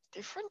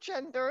 different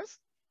genders,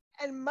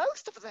 and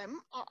most of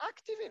them are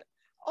active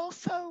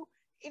also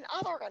in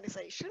other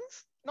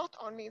organizations, not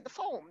only in the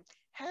forum,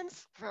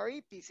 hence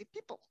very busy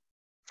people.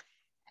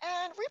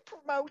 And we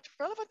promote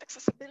relevant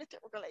accessibility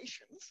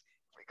regulations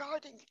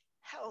regarding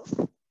health,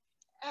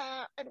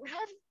 and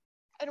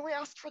we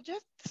are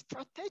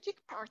strategic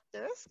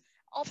partners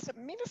of the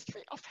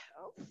Ministry of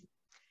Health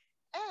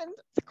and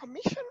the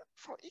Commission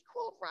for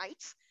Equal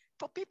Rights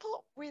for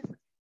People with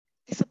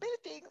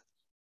Disability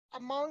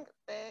among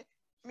the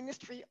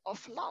Ministry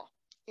of Law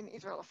in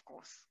Israel, of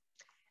course.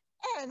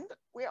 And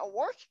we are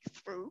working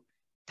through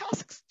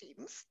task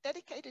teams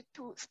dedicated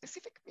to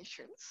specific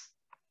missions,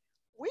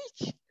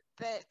 which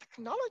the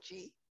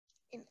technology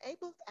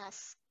enabled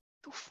us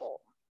to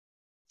form.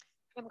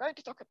 I'm going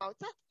to talk about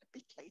that a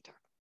bit later.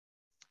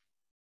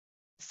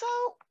 So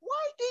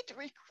why did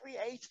we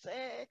create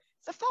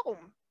the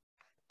forum?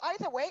 By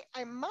the way,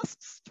 I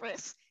must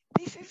stress,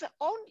 this is the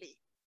only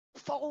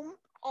forum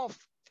of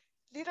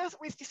leaders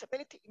with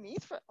disability in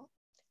Israel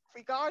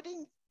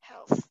regarding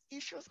health,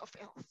 issues of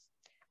health,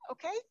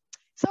 okay?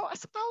 So I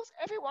suppose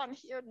everyone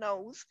here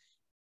knows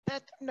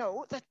that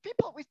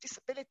people with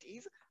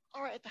disabilities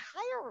are at a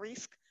higher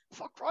risk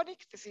for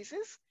chronic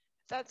diseases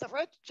than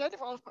the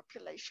general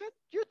population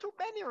due to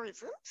many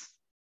reasons.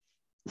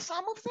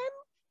 Some of them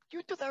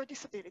due to their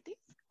disabilities,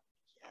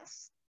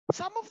 yes.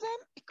 Some of them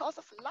because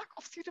of lack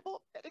of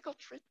suitable medical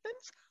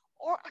treatments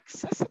or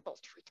accessible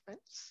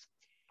treatments.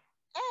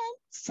 And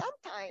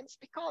sometimes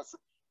because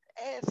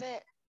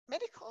the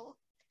medical,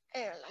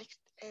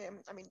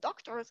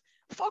 doctors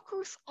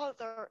focus on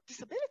their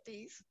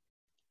disabilities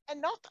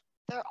and not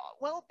their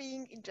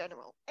well-being in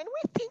general. And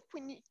we think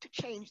we need to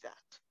change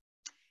that.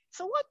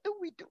 So what do?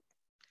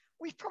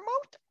 We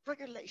promote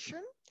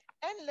regulation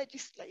and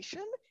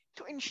legislation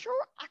to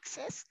ensure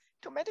access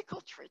to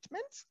medical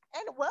treatments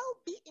and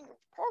well-being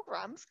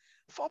programs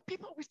for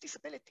people with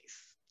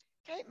disabilities.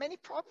 Okay, many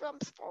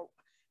programs for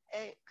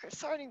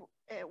concerning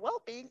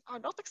well-being are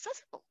not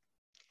accessible.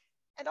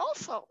 And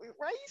also we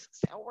raise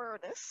the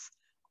awareness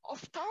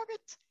of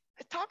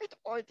the target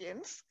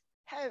audience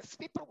has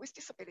people with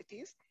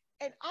disabilities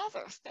and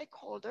other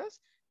stakeholders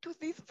to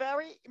these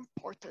very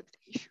important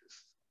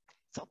issues.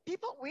 So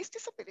people with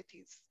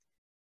disabilities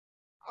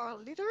are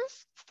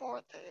leaders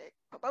for the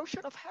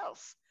promotion of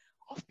health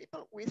of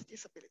people with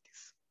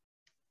disabilities.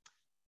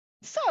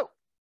 So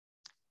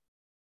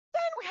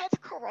then we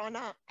had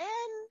Corona,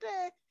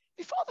 and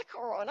before the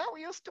Corona,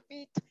 we used to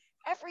meet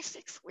every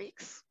 6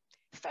 weeks,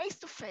 face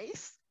to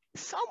face,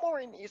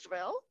 somewhere in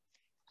Israel,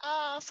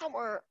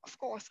 somewhere, of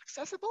course,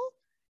 accessible,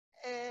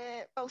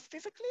 both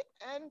physically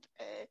and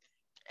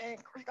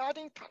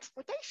regarding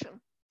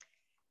transportation.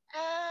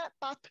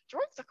 But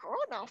during the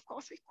Corona, of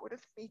course, we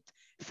couldn't meet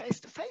face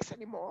to face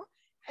anymore,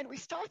 and we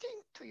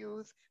started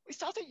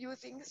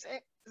using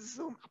the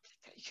Zoom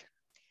application.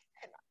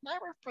 And my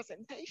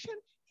presentation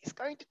is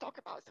going to talk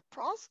about the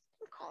pros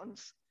and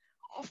cons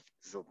of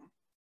Zoom.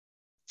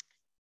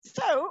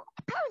 So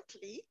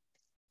apparently,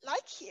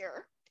 like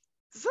here,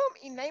 Zoom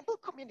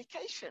enabled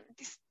communication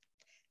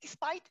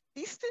despite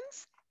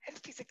distance and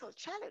physical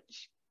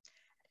challenge.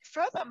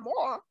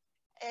 Furthermore,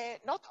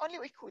 not only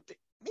we could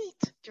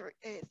meet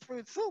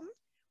through Zoom,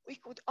 we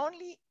could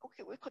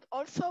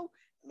also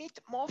meet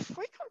more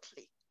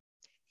frequently.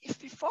 If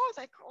before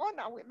the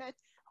Corona we met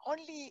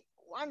only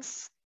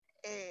once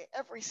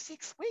every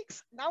 6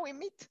 weeks, now we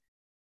meet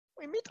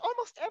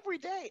almost every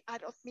day. I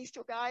don't miss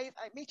you guys,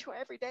 I meet you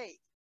every day,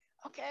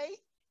 okay?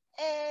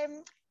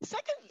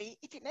 Secondly,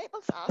 it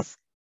enables us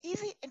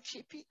easy and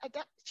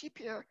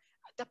cheaper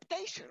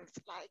adaptations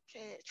like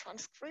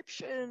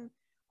transcription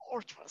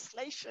or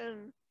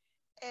translation,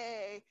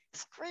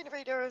 screen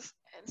readers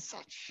and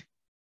such.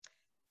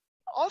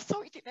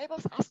 Also, it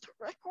enables us to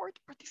record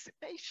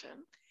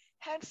participation,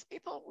 hence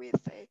people with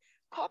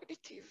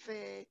cognitive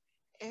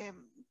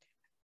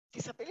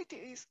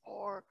disabilities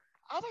or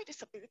other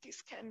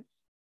disabilities can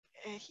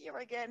hear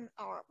again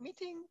our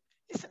meeting,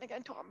 listen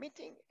again to our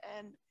meeting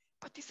and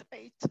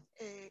participate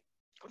as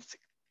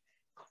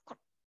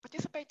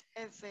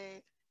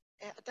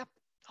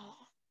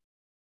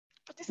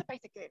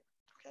participate again,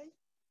 okay?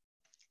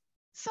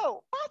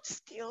 So, but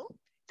still,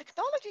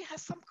 technology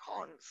has some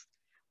cons.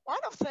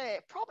 One of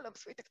the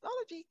problems with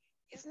technology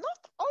is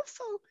not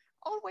also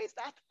always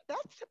that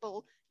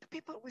adaptable to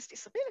people with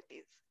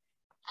disabilities.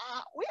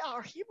 We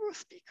are Hebrew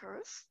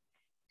speakers,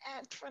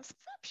 and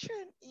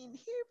transcription in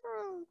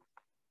Hebrew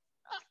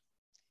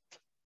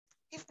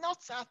is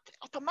not that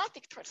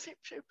automatic.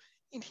 Transcription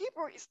in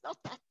Hebrew is not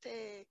that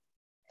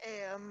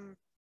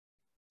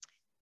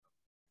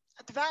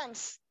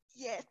advanced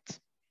yet.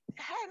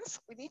 Hence,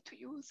 we need to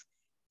use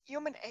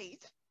human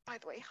aid By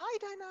the way, hi,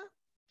 Dana.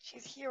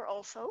 She's here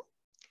also.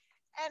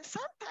 And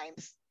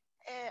sometimes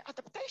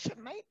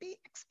adaptation may be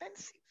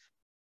expensive.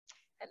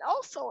 And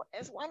also,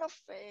 as one of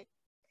the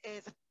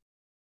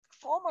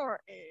former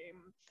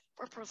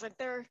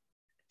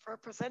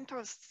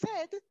representatives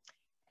said,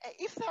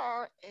 if there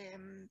are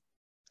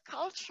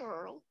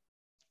cultural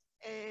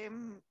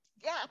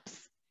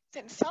gaps,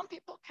 then some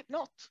people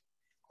cannot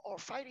or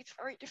find it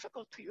very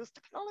difficult to use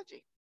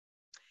technology.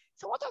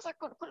 So what are the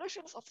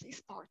conclusions of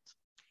this part?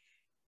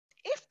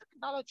 If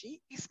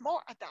technology is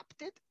more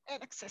adapted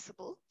and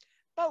accessible,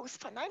 both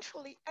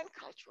financially and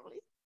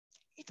culturally,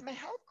 it may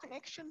help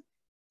connecting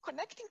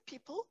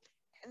people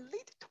and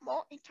lead to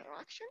more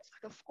interactions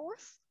and, of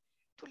course,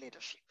 to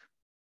leadership.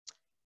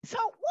 So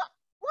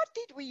what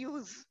did we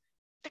use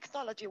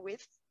technology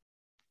with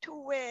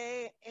to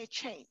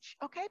change?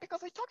 Okay,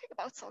 because we're talking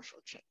about social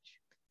change.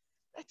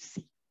 Let's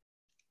see.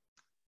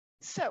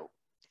 So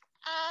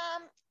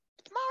in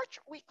March,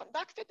 we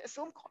conducted a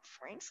Zoom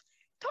conference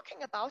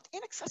talking about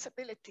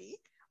inaccessibility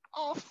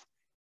of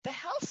the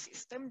health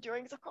system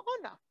during the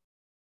corona.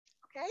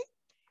 Okay,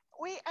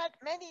 we had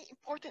many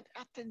important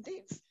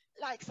attendees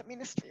like the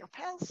Ministry of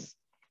Health,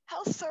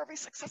 Health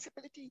Service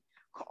Accessibility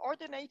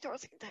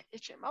Coordinators in the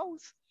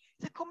HMOs,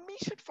 the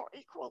Commission for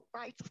Equal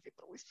Rights of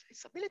People with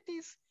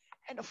Disabilities,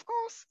 and of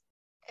course,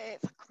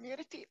 the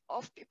community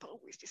of people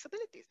with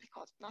disabilities,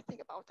 because nothing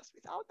about us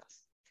without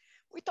us.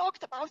 We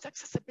talked about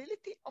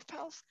accessibility of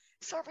health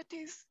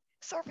services,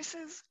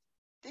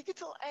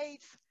 digital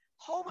aids,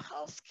 home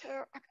health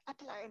care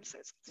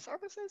appliances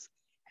services,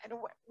 and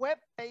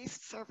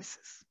web-based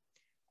services,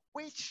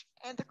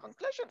 and the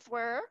conclusions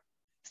were,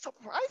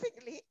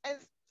 surprisingly,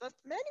 that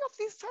many of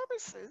these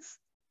services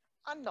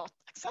are not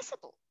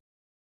accessible,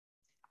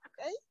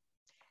 okay?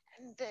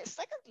 And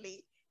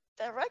secondly,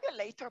 the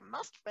regulator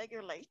must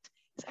regulate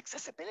the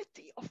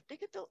accessibility of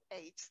digital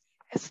aids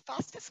as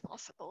fast as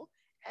possible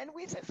and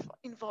with the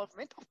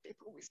involvement of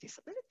people with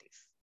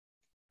disabilities.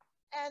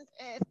 And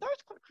a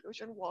third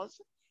conclusion was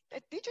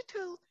that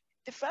digital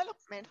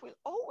development will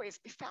always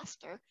be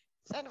faster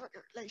than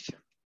regulation.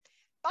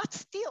 But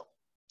still,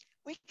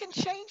 we can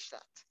change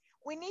that.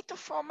 We need to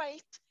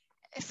formulate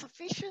a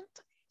sufficient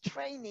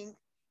training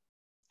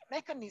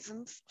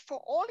mechanisms for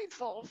all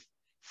involved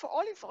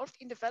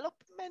in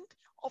development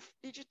of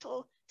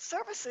digital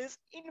services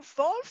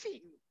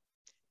involving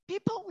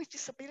people with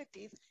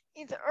disabilities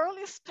in the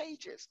earliest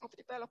stages of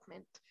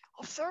development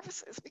of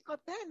services, because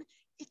then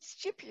it's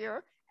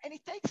cheaper and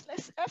it takes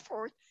less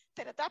effort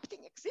than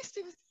adapting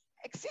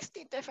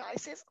existing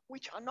devices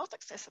which are not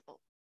accessible,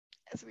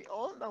 as we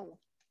all know.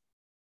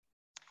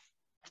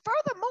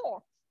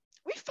 Furthermore,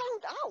 we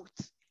found out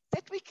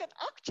that we can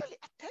actually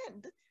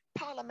attend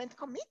parliament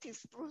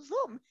committees through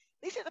Zoom.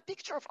 This is a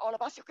picture of all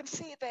of us. You can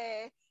see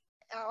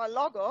our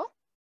logo,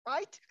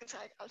 right?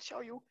 I'll show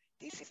you.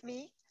 This is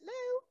me.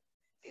 Hello.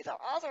 These are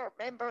other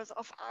members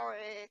of our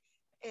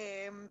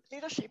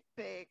leadership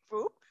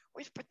group,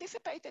 which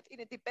participated in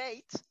a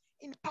debate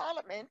in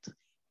parliament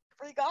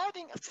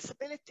regarding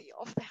accessibility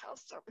of the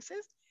health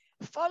services,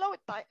 followed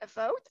by a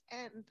vote,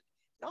 and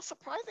not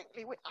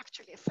surprisingly, we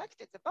actually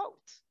affected the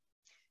vote.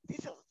 This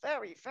is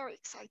very, very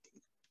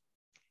exciting.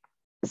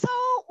 So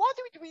what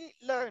did we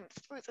learn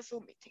through the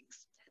Zoom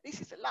meetings? This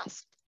is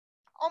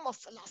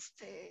almost the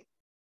last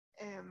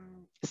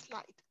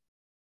slide.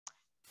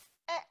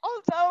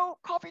 Although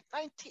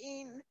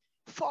COVID-19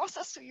 forced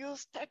us to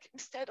use tech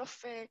instead of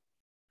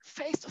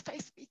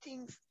face-to-face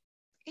meetings,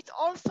 it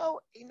also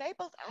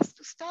enabled us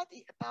to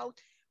study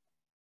about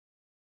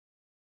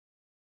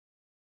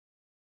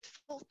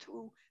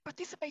to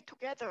participate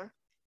together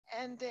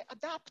and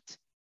adapt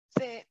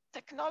the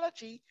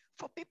technology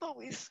for people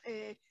with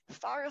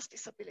various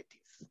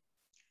disabilities.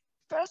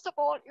 First of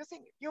all,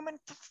 using human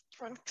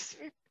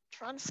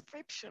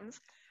transcriptions,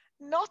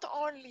 not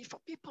only for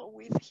people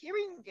with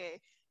hearing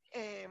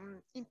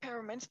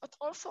impairments, but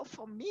also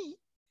for me,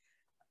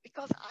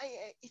 because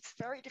it's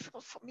very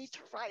difficult for me to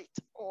write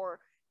or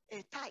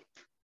type,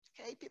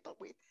 okay, people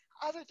with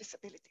other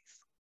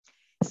disabilities.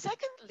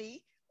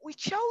 Secondly, we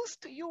chose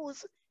to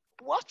use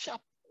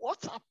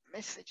WhatsApp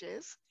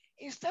messages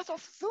instead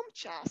of Zoom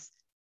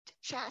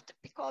chat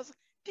because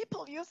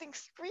people using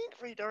screen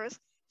readers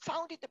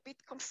found it a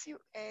bit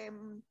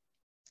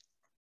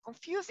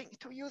confusing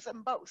to use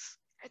them both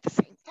at the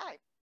same time.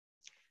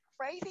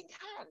 Raising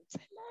hands,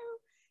 hello,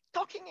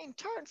 talking in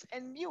turns,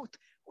 and mute,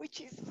 which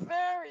is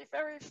very,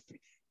 very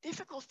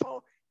difficult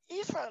for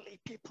Israeli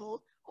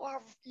people who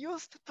are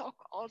used to talk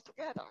all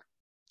together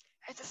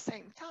at the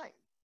same time.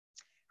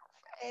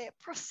 A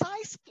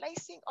precise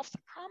placing of the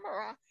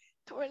camera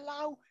to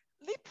allow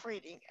lip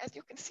reading, as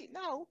you can see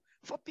now,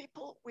 for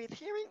people with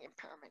hearing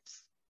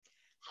impairments.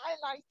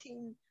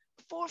 Highlighting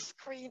full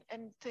screen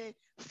and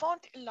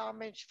font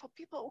enlargement for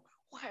people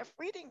who have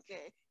reading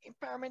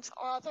impairments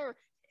or other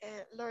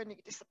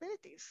learning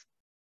disabilities.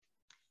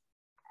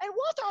 And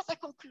what are the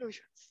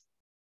conclusions?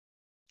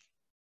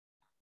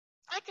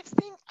 I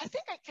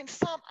think I can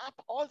sum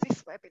up all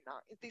this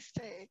webinar in this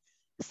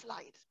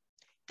slide.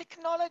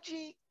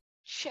 Technology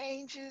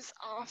changes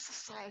our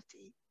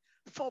society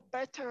for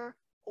better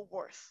or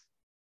worse.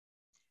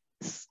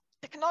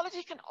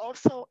 Technology can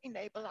also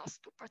enable us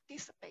to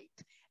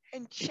participate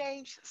and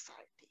change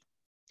society.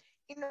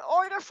 In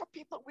order for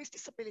people with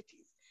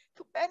disabilities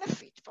to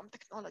benefit from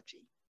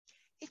technology,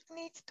 it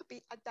needs to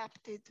be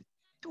adapted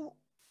to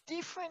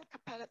different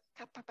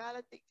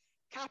capabilities,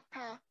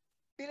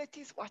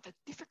 what a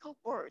difficult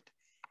word,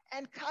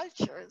 and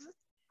cultures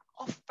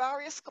of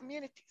various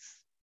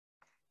communities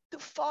to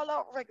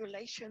follow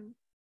regulation,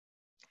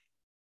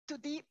 to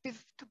be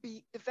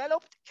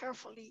developed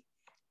carefully,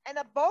 and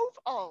above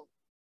all,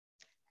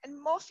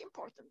 and most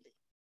importantly,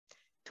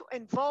 to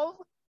involve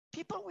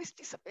people with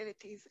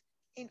disabilities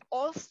in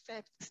all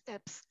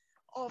steps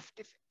of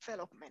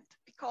development,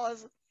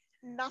 because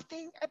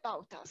nothing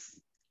about us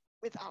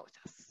without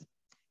us.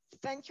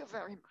 Thank you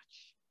very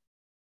much.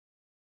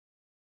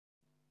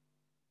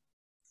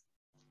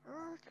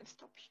 Can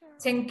stop here.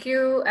 Thank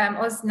you,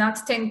 Osnat.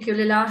 Thank you,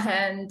 Lila,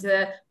 and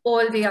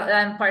all the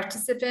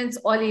participants,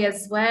 Oli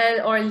as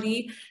well,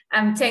 Orly.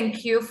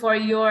 Thank you for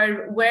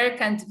your work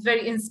and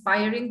very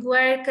inspiring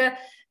work.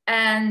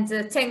 And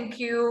thank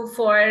you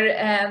for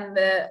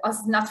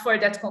Osnat for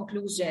that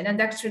conclusion.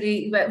 And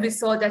actually, we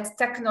saw that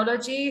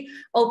technology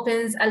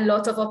opens a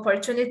lot of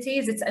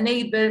opportunities. It's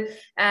enable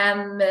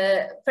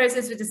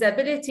persons with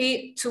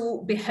disability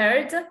to be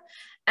heard.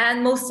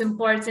 And most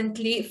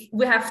importantly,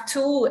 we have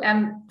to,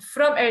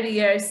 from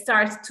earlier,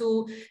 start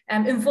to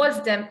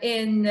involve them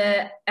in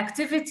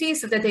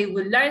activities so that they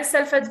will learn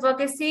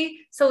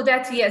self-advocacy, so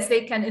that, yes,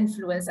 they can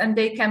influence and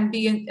they can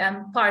be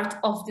part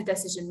of the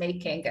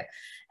decision-making.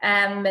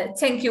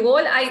 Thank you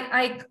all.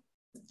 I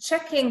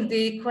checking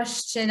the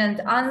question and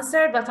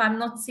answer, but I'm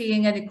not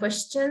seeing any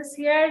questions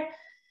here.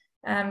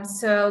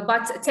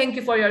 But thank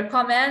you for your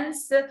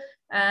comments.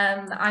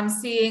 I'm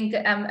seeing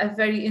a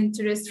very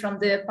interest from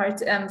the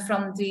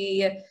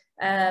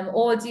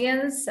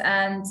audience,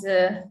 and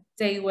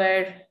they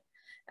were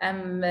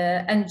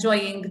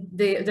enjoying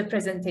the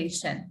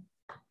presentation.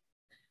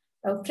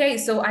 Okay,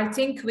 so I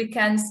think we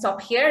can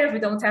stop here if we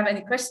don't have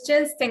any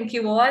questions. Thank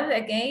you all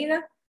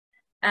again,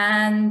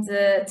 and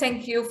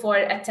thank you for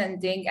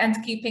attending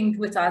and keeping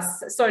with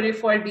us. Sorry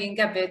for being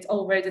a bit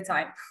over the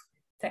time.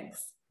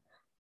 Thanks.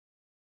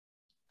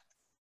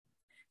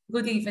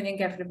 Good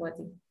evening,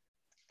 everybody.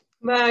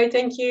 Bye,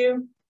 thank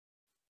you.